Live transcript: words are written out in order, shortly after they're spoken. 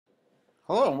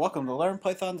Hello and welcome to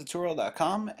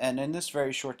LearnPythonTutorial.com, and in this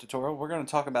very short tutorial we're going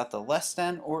to talk about the less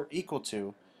than or equal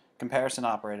to comparison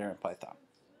operator in Python.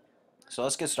 So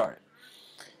let's get started.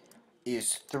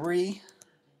 Is 3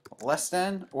 less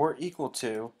than or equal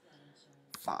to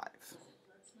 5?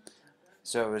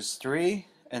 So is 3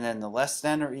 and then the less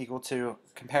than or equal to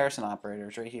comparison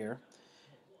operators right here,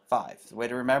 5. The way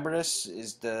to remember this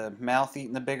is the mouth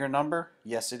eating the bigger number?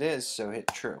 Yes it is, so hit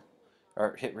true.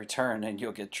 Or hit return and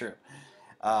you'll get true.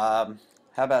 How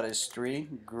about is 3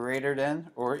 greater than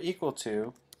or equal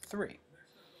to 3?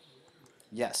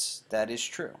 Yes, that is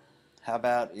true. How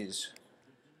about is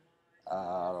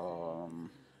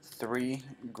 3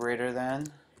 greater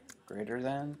than,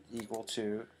 equal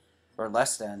to, or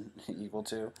less than, equal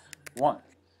to 1?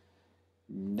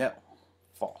 No,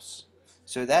 false.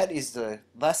 So that is the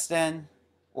less than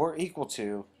or equal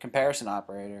to comparison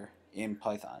operator in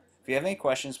Python. If you have any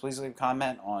questions, please leave a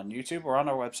comment on YouTube or on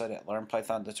our website at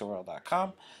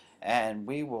learnpythontutorial.com, and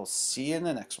we will see you in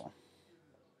the next one.